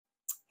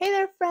Hey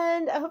there,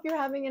 friend. I hope you're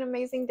having an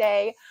amazing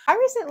day. I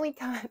recently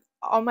cut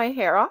all my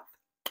hair off,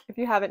 if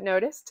you haven't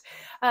noticed,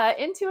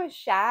 into a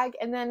shag,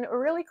 and then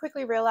really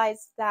quickly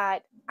realized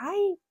that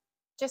I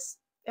just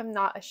am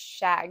not a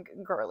shag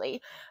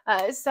girly.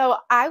 So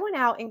I went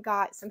out and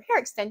got some hair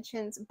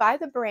extensions by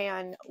the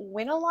brand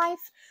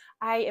Wennalife.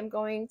 I am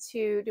going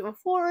to do a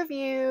full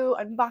review,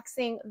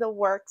 unboxing the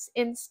works,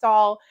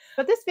 install.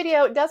 But this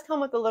video does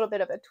come with a little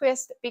bit of a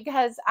twist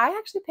because I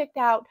actually picked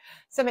out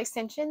some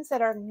extensions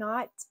that are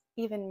not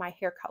even my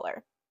hair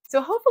color.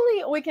 So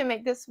hopefully we can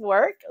make this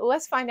work.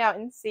 Let's find out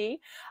and see.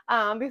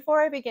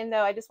 Before I begin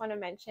though, I just want to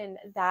mention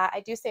that I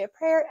do say a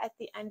prayer at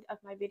the end of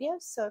my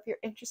videos. So if you're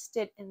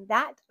interested in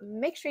that,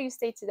 make sure you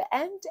stay to the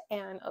end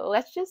and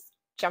let's just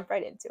jump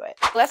right into it.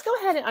 Let's go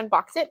ahead and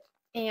unbox it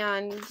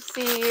and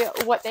see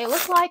what they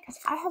look like because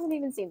I haven't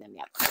even seen them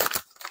yet.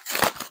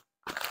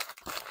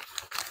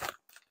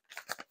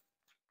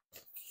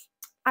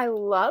 I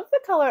love the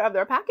color of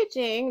their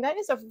packaging. That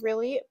is a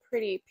really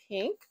pretty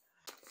pink.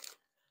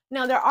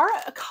 Now, there are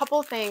a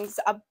couple things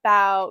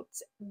about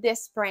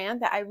this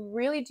brand that I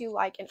really do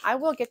like, and I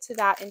will get to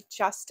that in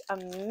just a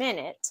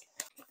minute.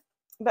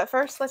 But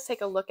first, let's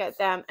take a look at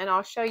them, and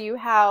I'll show you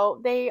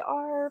how they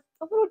are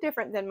a little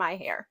different than my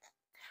hair.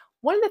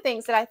 One of the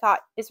things that I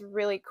thought is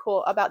really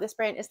cool about this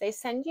brand is they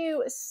send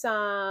you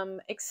some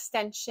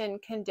extension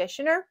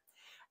conditioner,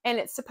 and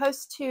it's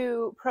supposed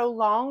to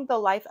prolong the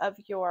life of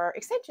your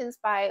extensions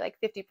by like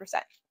 50%.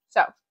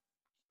 So,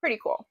 pretty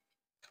cool.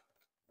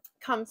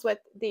 Comes with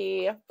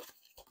the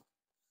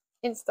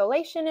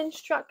installation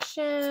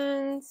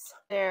instructions,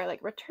 their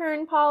like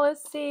return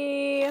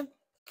policy.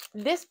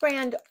 This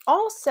brand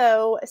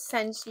also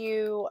sends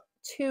you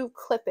 2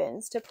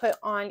 clip-ins to put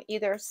on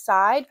either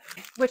side,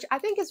 which I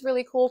think is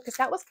really cool because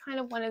that was kind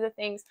of one of the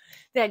things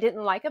that I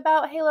didn't like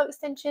about Halo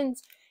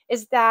extensions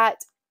is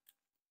that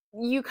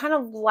you kind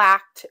of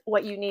lacked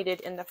what you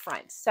needed in the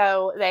front.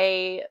 So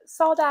they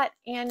saw that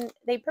and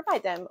they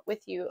provide them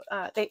with you.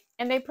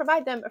 They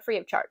provide them free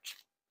of charge.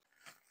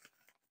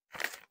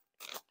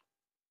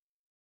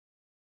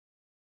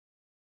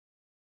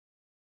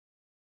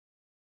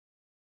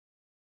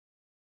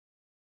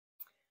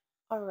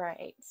 All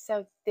right,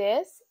 so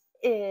this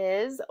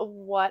is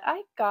what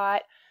I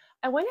got.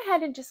 I went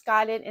ahead and just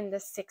got it in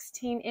the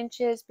 16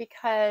 inches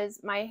because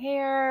my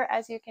hair,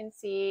 as you can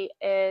see,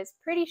 is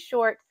pretty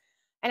short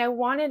and I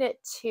wanted it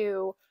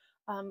to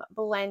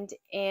blend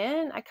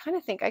in. I kind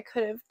of think I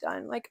could have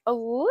done like a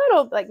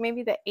little, like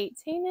maybe the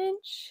 18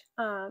 inch,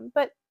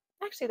 but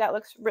actually that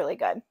looks really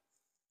good.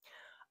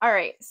 All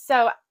right,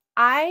 so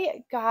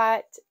I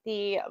got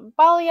the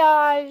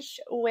balayage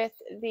with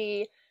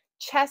the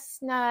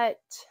chestnut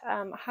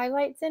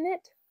highlights in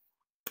it.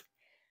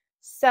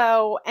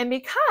 So, and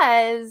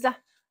because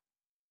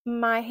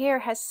my hair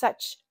has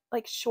such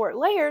like short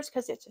layers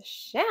because it's a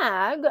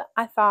shag,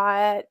 I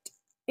thought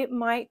it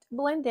might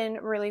blend in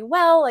really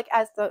well, like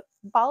as the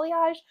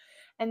balayage,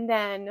 and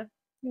then,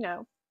 you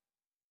know,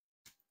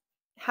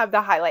 have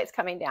the highlights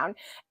coming down.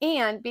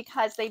 And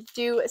because they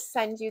do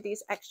send you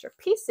these extra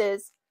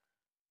pieces,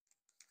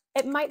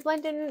 it might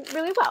blend in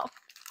really well.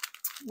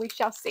 We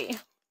shall see.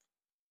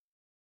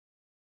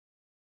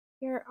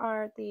 Here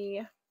are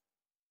the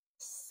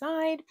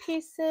side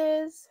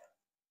pieces.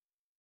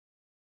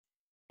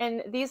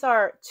 And these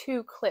are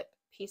 2 clip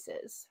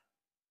pieces.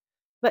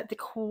 But the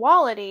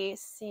quality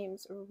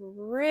seems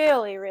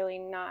really, really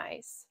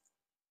nice.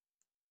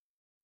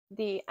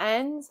 The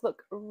ends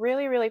look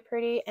really, really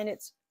pretty and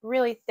it's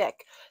really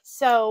thick.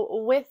 So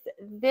with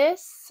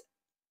this,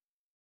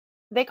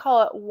 they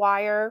call it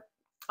wire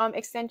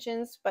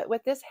extensions, but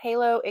with this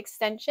Halo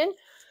extension,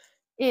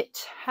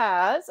 it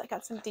has, I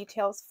got some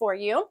details for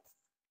you.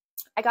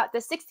 I got the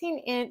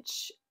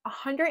 16-inch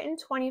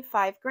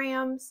 125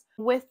 grams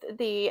with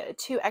the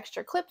 2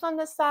 extra clips on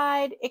the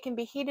side. It can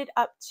be heated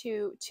up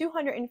to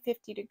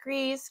 250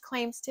 degrees,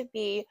 claims to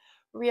be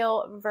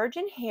real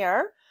virgin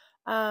hair.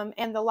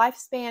 And the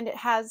lifespan it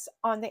has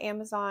on the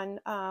Amazon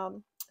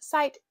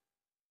site,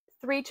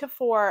 3 to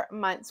 4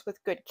 months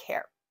with good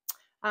care.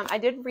 I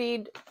did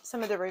read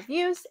some of the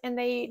reviews and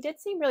they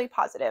did seem really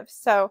positive.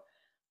 So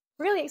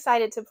really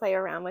excited to play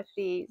around with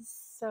these.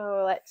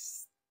 So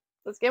let's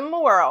give them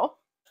a whirl.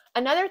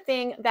 Another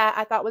thing that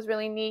I thought was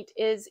really neat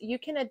is you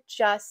can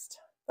adjust,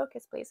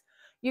 focus please,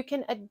 you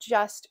can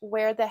adjust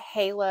where the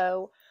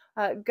halo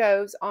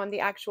goes on the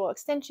actual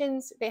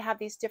extensions. They have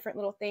these different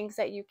little things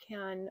that you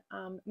can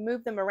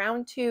move them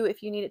around to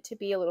if you need it to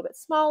be a little bit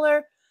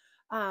smaller.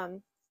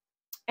 And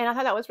I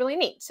thought that was really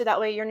neat. So that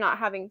way you're not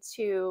having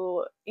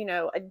to, you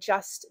know,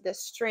 adjust the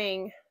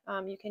string.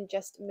 You can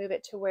just move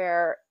it to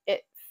where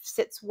it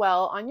sits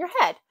well on your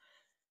head.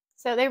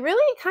 So they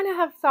really kind of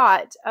have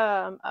thought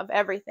of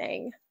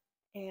everything.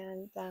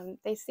 And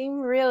they seem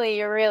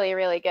really, really,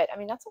 really good. I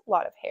mean, that's a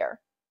lot of hair.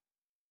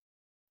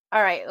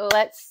 All right,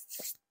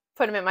 let's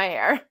put them in my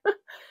hair.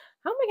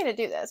 How am I going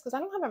to do this? Because I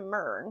don't have a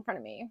mirror in front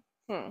of me.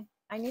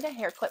 I need a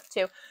hair clip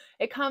too.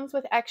 It comes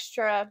with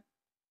extra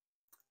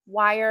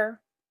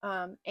wire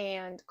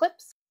and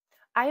clips.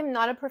 I am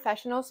not a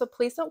professional, so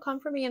please don't come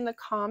for me in the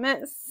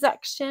comment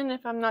section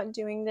if I'm not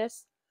doing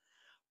this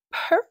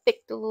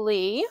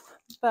perfectly,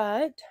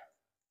 but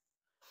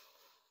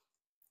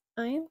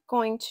I am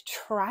going to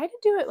try to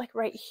do it like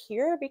right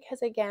here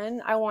because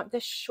again, I want the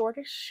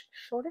shortish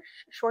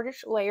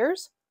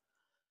layers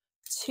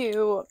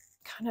to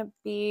kind of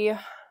be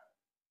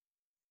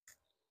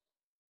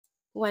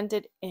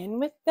blended in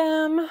with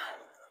them.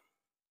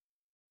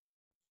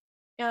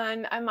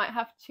 And I might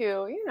have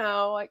to, you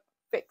know, like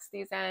fix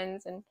these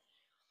ends and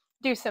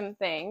do some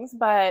things,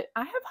 but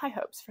I have high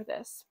hopes for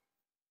this.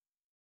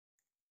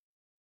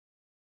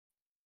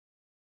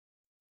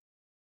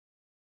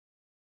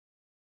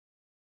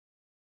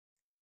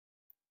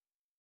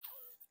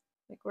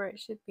 Like where it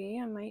should be,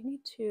 I might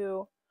need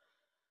to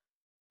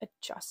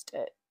adjust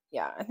it.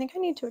 Yeah, I think I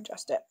need to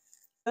adjust it.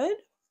 Good.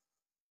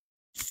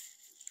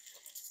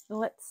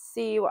 Let's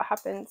see what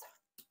happens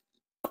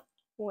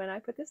when I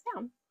put this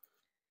down.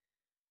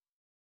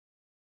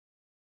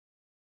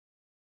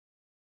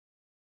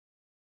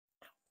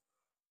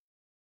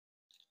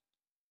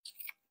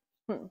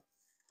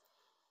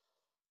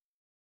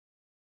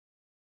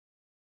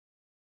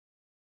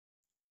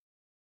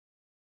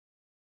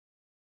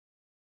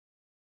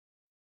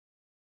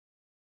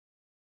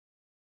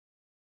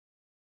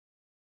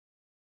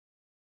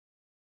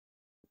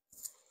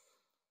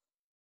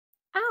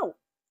 Ow!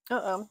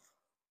 Uh-oh.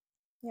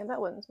 Yeah,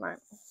 that wasn't smart.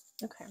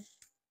 Okay.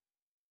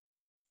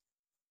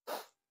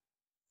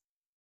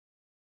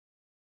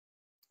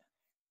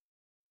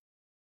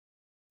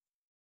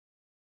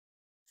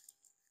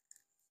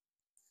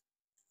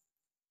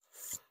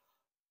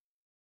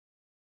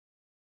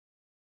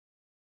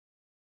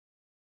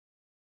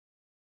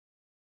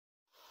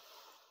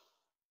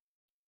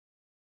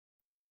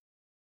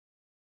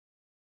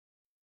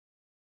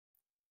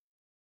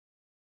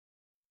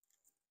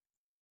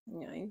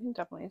 Yeah, you can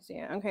definitely see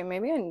it. Okay,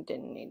 maybe I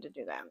didn't need to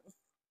do that.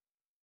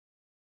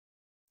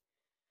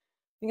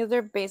 Because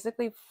they're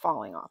basically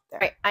falling off there.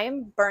 Right, I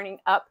am burning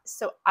up,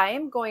 so I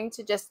am going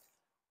to just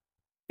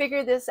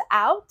figure this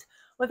out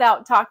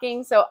without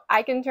talking so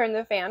I can turn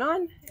the fan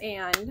on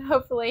and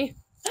hopefully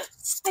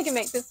I can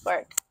make this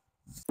work.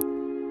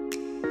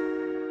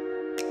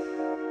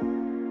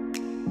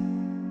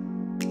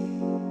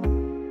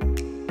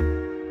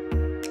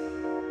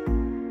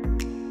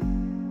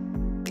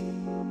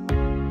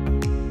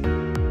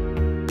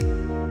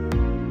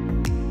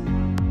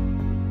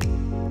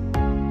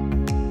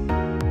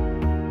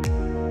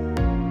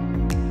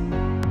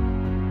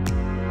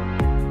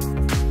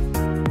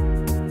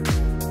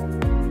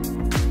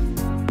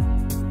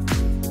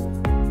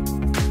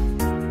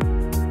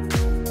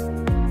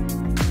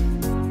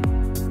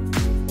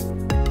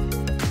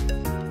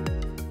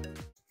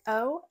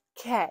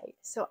 Okay,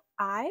 so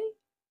I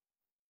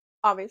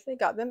obviously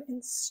got them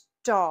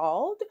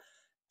installed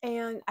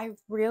and I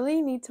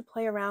really need to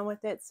play around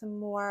with it some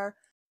more.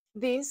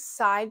 These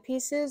side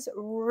pieces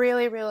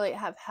really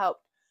have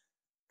helped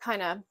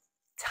kind of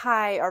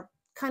tie or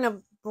kind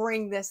of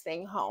bring this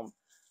thing home.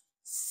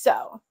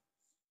 So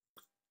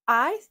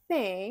I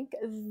think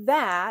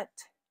that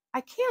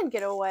I can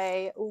get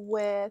away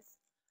with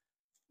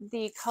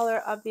the color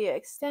of the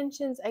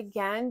extensions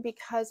again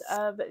because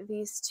of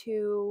these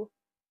two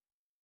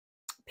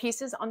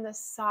pieces on the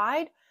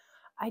side.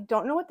 I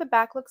don't know what the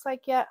back looks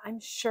like yet. I'm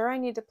sure I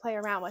need to play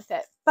around with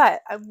it,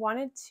 but I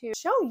wanted to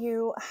show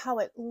you how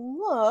it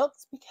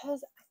looks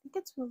because I think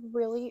it's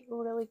really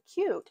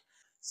cute.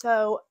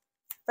 So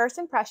first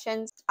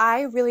impressions,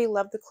 I really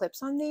love the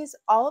clips on these.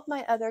 All of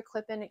my other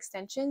clip-in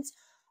extensions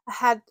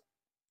had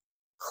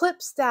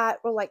clips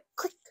that were like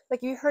click,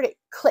 like you heard it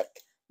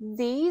click.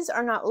 These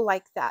are not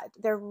like that.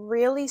 They're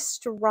really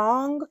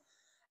strong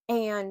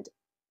and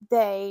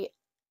they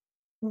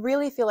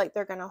really feel like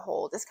they're going to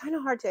hold. It's kind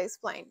of hard to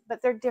explain,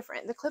 but they're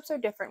different. The clips are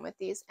different with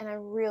these and I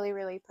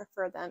really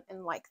prefer them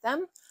and like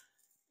them.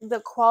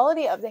 The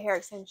quality of the hair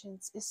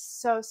extensions is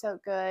so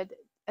good.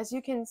 As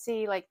you can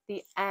see, like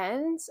the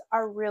ends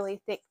are really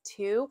thick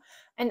too.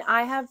 And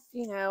I have,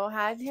 you know,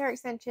 had hair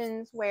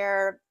extensions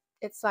where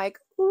it's like,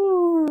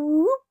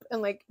 ooh,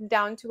 and like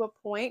down to a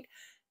point.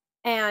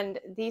 And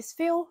these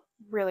feel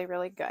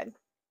really good.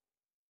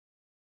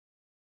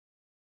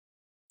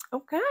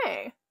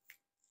 Okay.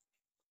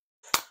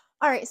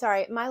 All right,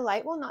 sorry, my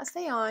light will not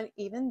stay on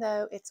even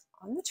though it's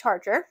on the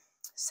charger.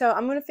 So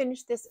I'm gonna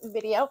finish this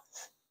video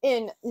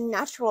in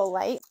natural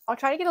light. I'll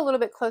try to get a little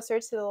bit closer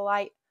to the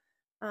light.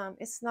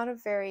 It's not a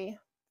very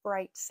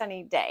bright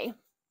sunny day,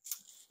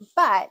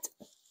 but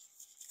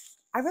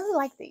I really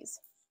like these.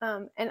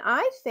 And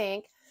I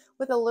think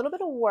with a little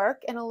bit of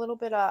work and a little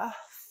bit of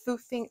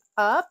foofing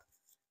up,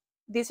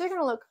 these are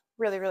gonna look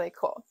really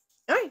cool.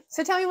 All right,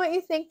 so tell me what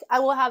you think. I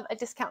will have a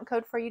discount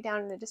code for you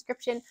down in the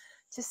description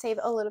to save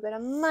a little bit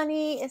of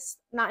money. It's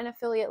not an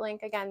affiliate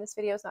link. Again, this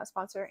video is not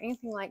sponsored or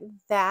anything like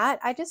that.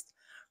 I just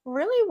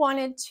really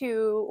wanted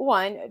to,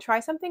 one, try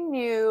something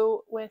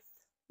new with,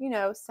 you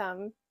know,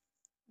 some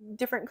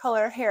different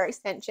color hair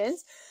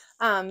extensions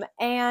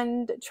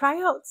and try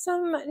out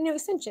some new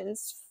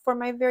extensions for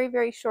my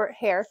very short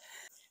hair.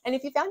 And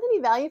if you found any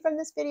value from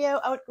this video,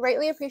 I would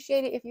greatly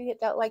appreciate it if you hit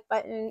that like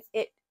button.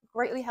 It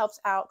greatly helps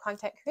out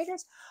content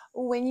creators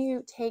when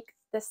you take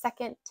the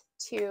second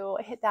to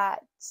hit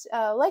that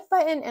like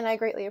button, and I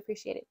greatly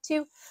appreciate it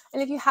too.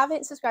 And if you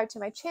haven't subscribed to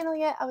my channel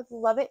yet, I would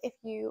love it if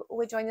you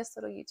would join this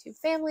little YouTube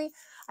family.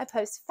 I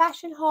post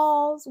fashion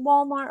hauls,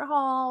 Walmart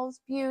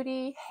hauls,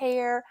 beauty,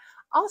 hair,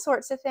 all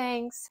sorts of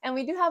things. And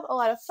we do have a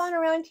lot of fun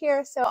around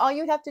here. So all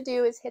you have to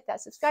do is hit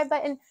that subscribe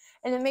button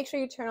and then make sure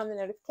you turn on the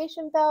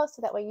notification bell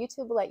so that way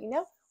YouTube will let you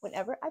know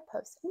whenever I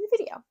post a new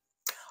video.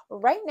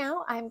 Right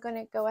now, I'm going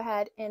to go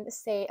ahead and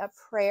say a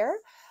prayer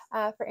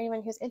for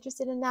anyone who's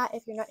interested in that.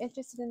 If you're not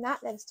interested in that,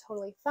 that is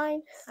totally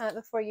fine.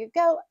 Before you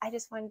go, I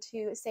just want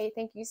to say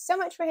thank you so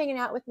much for hanging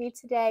out with me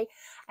today,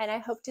 and I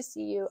hope to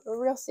see you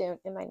real soon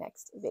in my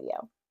next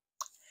video.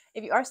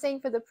 If you are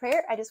staying for the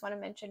prayer, I just want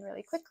to mention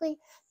really quickly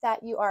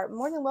that you are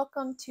more than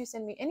welcome to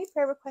send me any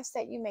prayer requests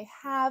that you may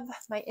have.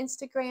 My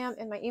Instagram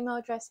and my email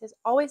address is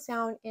always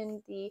down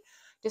in the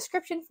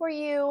description for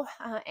you,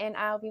 and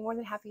I'll be more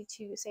than happy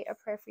to say a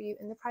prayer for you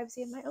in the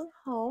privacy of my own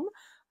home.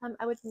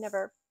 I would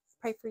never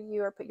pray for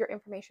you or put your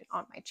information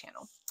on my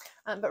channel.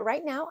 But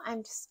right now,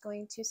 I'm just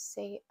going to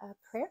say a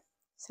prayer.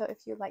 So if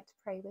you'd like to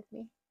pray with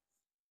me,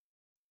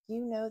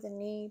 you know the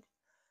need,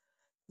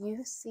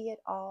 you see it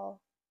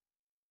all.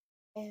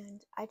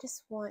 And I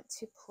just want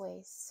to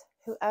place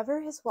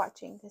whoever is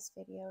watching this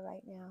video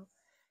right now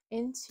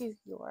into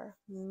your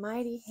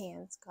mighty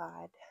hands,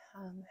 God.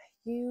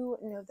 You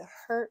know the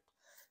hurt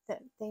that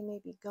they may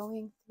be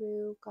going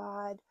through,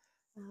 God,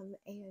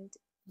 and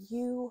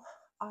you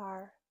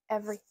are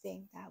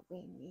everything that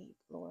we need,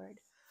 Lord.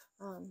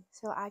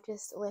 So I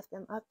just lift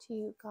them up to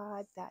you,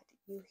 God, that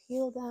you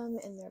heal them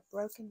in their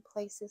broken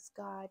places,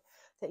 God,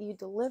 that you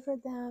deliver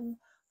them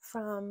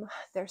from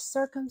their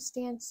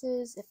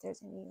circumstances, if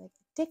there's any like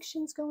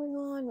addictions going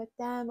on with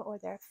them or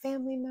their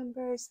family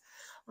members,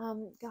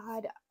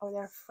 God, or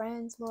their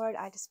friends, Lord,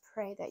 I just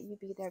pray that you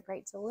be their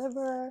great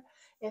deliverer.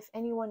 If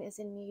anyone is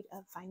in need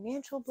of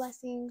financial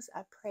blessings,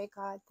 I pray,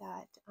 God,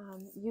 that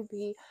you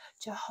be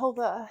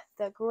Jehovah,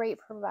 the great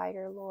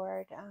provider,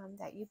 Lord,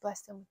 that you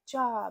bless them with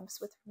jobs,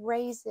 with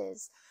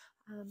raises,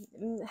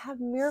 have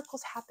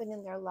miracles happen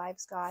in their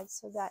lives, God,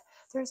 so that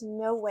there's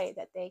no way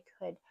that they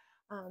could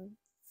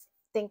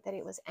think that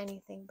it was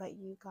anything but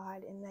you,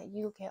 God, and that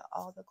you get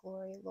all the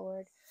glory,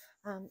 Lord.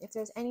 If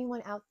there's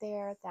anyone out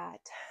there that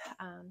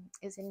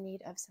is in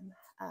need of some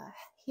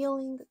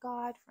healing,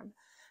 God, from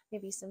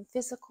maybe some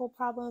physical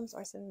problems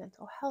or some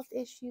mental health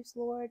issues,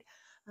 Lord,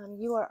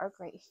 you are our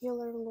great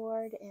healer,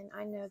 Lord, and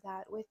I know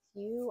that with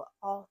you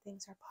all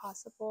things are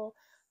possible.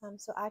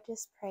 So I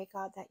just pray,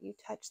 God, that you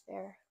touch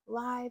their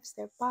lives,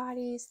 their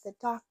bodies, the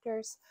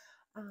doctors,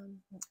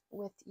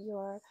 with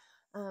your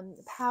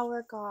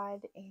power,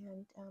 God,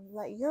 and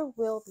let your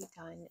will be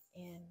done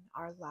in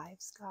our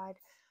lives, God.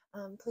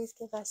 Please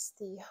give us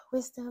the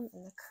wisdom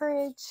and the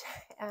courage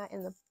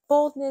and the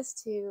boldness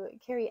to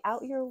carry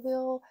out your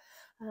will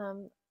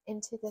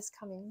into this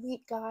coming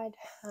week, God.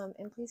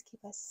 And please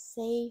keep us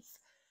safe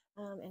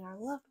and our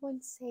loved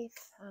ones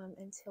safe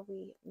until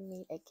we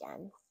meet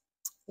again.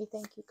 We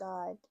thank you,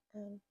 God.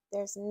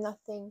 There's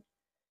nothing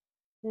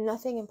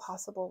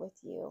impossible with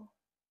you.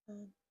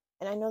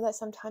 And I know that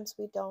sometimes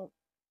we don't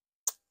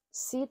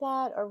see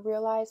that or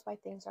realize why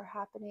things are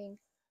happening,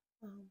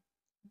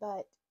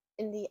 but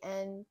in the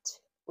end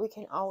we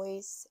can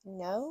always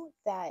know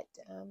that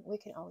we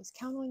can always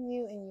count on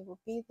you and you will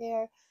be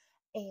there.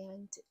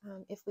 And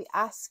if we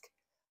ask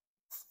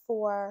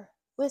for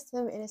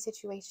wisdom in a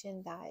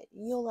situation, that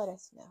you'll let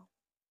us know.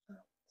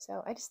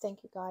 So I just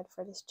thank you, God,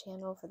 for this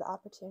channel, for the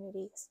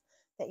opportunities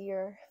that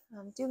you're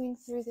doing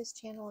through this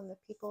channel and the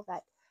people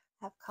that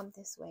have come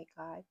this way,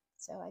 God.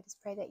 So I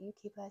just pray that you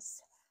keep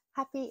us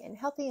happy and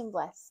healthy and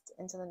blessed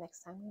until the next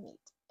time we meet.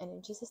 And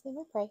in Jesus' name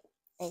I pray.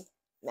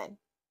 Amen.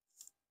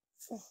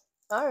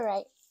 All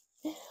right.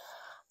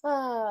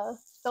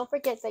 Don't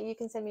forget that you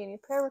can send me any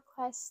prayer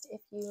requests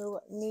if you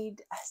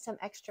need some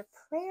extra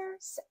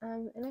prayers.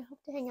 And I hope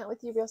to hang out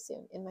with you real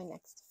soon in my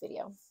next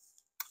video.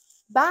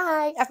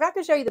 Bye. I forgot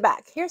to show you the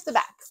back. Here's the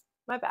back.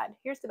 My bad.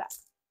 Here's the back.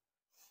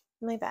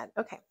 My bad.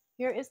 Okay.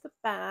 Here is the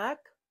back.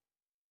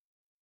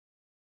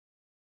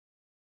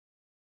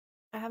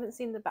 I haven't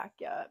seen the back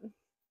yet.